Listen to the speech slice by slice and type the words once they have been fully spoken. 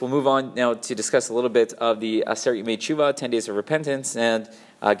We'll move on now to discuss a little bit of the Aser Yimei Tshuva, 10 days of repentance, and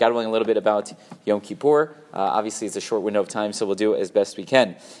God willing, a little bit about Yom Kippur. Obviously, it's a short window of time, so we'll do it as best we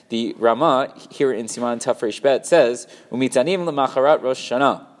can. The Rama, here in Siman Taf Reish Bet, says, U'mitanim l'macharat Rosh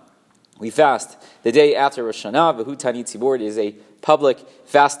Hashanah. We fast the day after Rosh Hashanah. V'hu Tani Tzibur. It is a public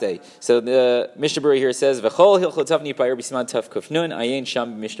fast day. So the Mishnah Berurah here says, V'chol hilchotav nipayir b'siman Taf Kuf Nun ayin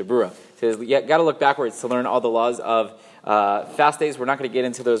sham Mishnah Berurah. So you got to look backwards to learn all the laws of fast days. We're not going to get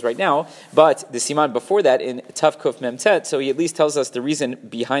into those right now, but the Siman before that in Taf Kuf Mem Tet, so he at least tells us the reason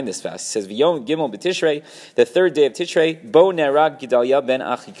behind this fast. He says, V'yom Gimel b'Tishrei, the third day of Tishrei, Bo Nerag Gedalia ben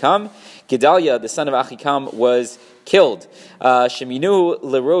Achikam. Gedalia, the son of Achikam, was killed. Sheminu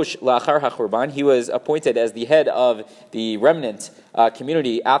Lerosh Lachar HaChurban. He was appointed as the head of the remnant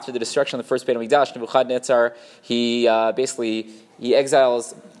community after the destruction of the first Beit HaMikdash. Nebuchadnezzar, he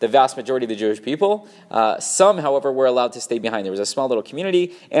exiles the vast majority of the Jewish people. Some, however, were allowed to stay behind. There was a small little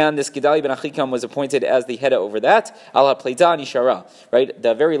community, and this Gedalia ben Achikam was appointed as the head over that. Al HaPleita Nishara, right?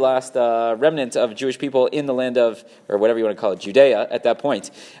 The very last remnant of Jewish people in the land of, or whatever you want to call it, Judea at that point.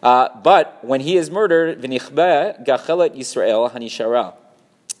 But when he is murdered, V'nichbeh Gachelet Yisrael Hanishara.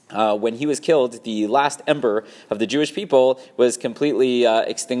 When he was killed, the last ember of the Jewish people was completely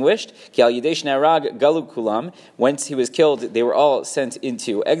extinguished. Once he was killed, they were all sent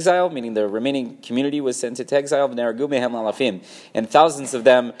into exile, meaning the remaining community was sent into exile, and thousands of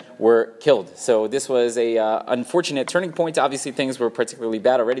them were killed. So this was a unfortunate turning point. Obviously, things were particularly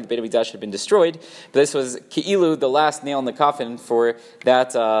bad already. The Beit HaMikdash had been destroyed, but this was Ki'ilu, the last nail in the coffin for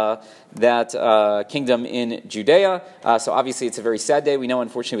that kingdom in Judea. So obviously, it's a very sad day. We know,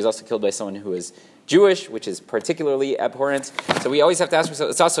 unfortunately, he was also killed by someone who is Jewish, which is particularly abhorrent. So we always have to ask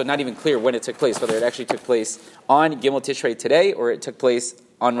ourselves, it's also not even clear when it took place, whether it actually took place on Gimel Tishrei today or it took place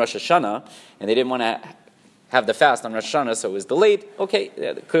on Rosh Hashanah, and they didn't want to have the fast on Rosh Hashanah, so it was delayed. Okay,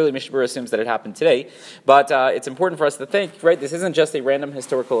 clearly Mishnah Berurah assumes that it happened today, but it's important for us to think, right, this isn't just a random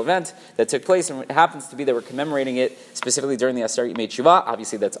historical event that took place, and it happens to be that we're commemorating it specifically during the Aser Yimei Tshuva.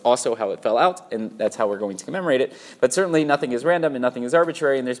 Obviously, that's also how it fell out, and that's how we're going to commemorate it, but certainly nothing is random and nothing is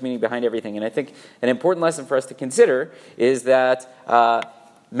arbitrary, and there's meaning behind everything, and I think an important lesson for us to consider is that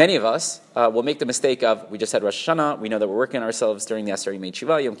many of us will make the mistake of, we just had Rosh Hashanah, we know that we're working on ourselves during the Aser Yimei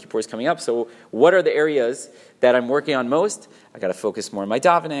Tshuva, Yom Kippur is coming up, so what are the areas that I'm working on most? I got to focus more on my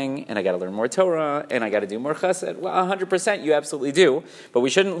davening, and I got to learn more Torah, and I got to do more chesed. Well, 100% you absolutely do, but we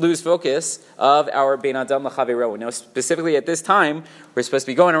shouldn't lose focus of our Bein Adam L'Chaveiro. Now, specifically at this time, we're supposed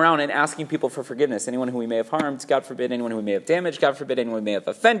to be going around and asking people for forgiveness. Anyone who we may have harmed, God forbid, anyone who we may have damaged, God forbid, anyone we may have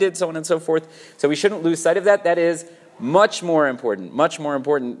offended, so on and so forth. So we shouldn't lose sight of that. That is much more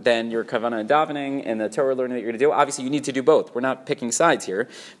important than your kavanah and davening and the Torah learning that you're going to do. Obviously, you need to do both. We're not picking sides here,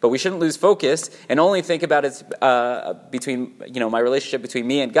 but we shouldn't lose focus and only think about it between, my relationship between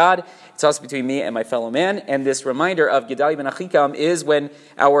me and God. It's also between me and my fellow man. And this reminder of Gedalia ben Achikam is when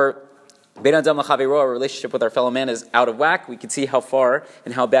our Bein Adam L'Chaveiro, our relationship with our fellow man, is out of whack. We can see how far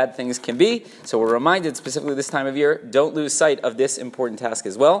and how bad things can be. So we're reminded, specifically this time of year, don't lose sight of this important task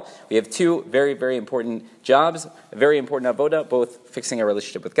as well. We have two very, very important jobs, a very important avoda, both fixing our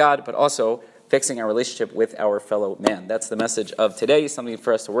relationship with God, but also fixing our relationship with our fellow man. That's the message of today, something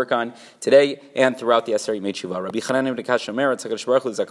for us to work on today and throughout the Aser Yimei Tshuva. Rabbi Chanan ibn Akash Omer,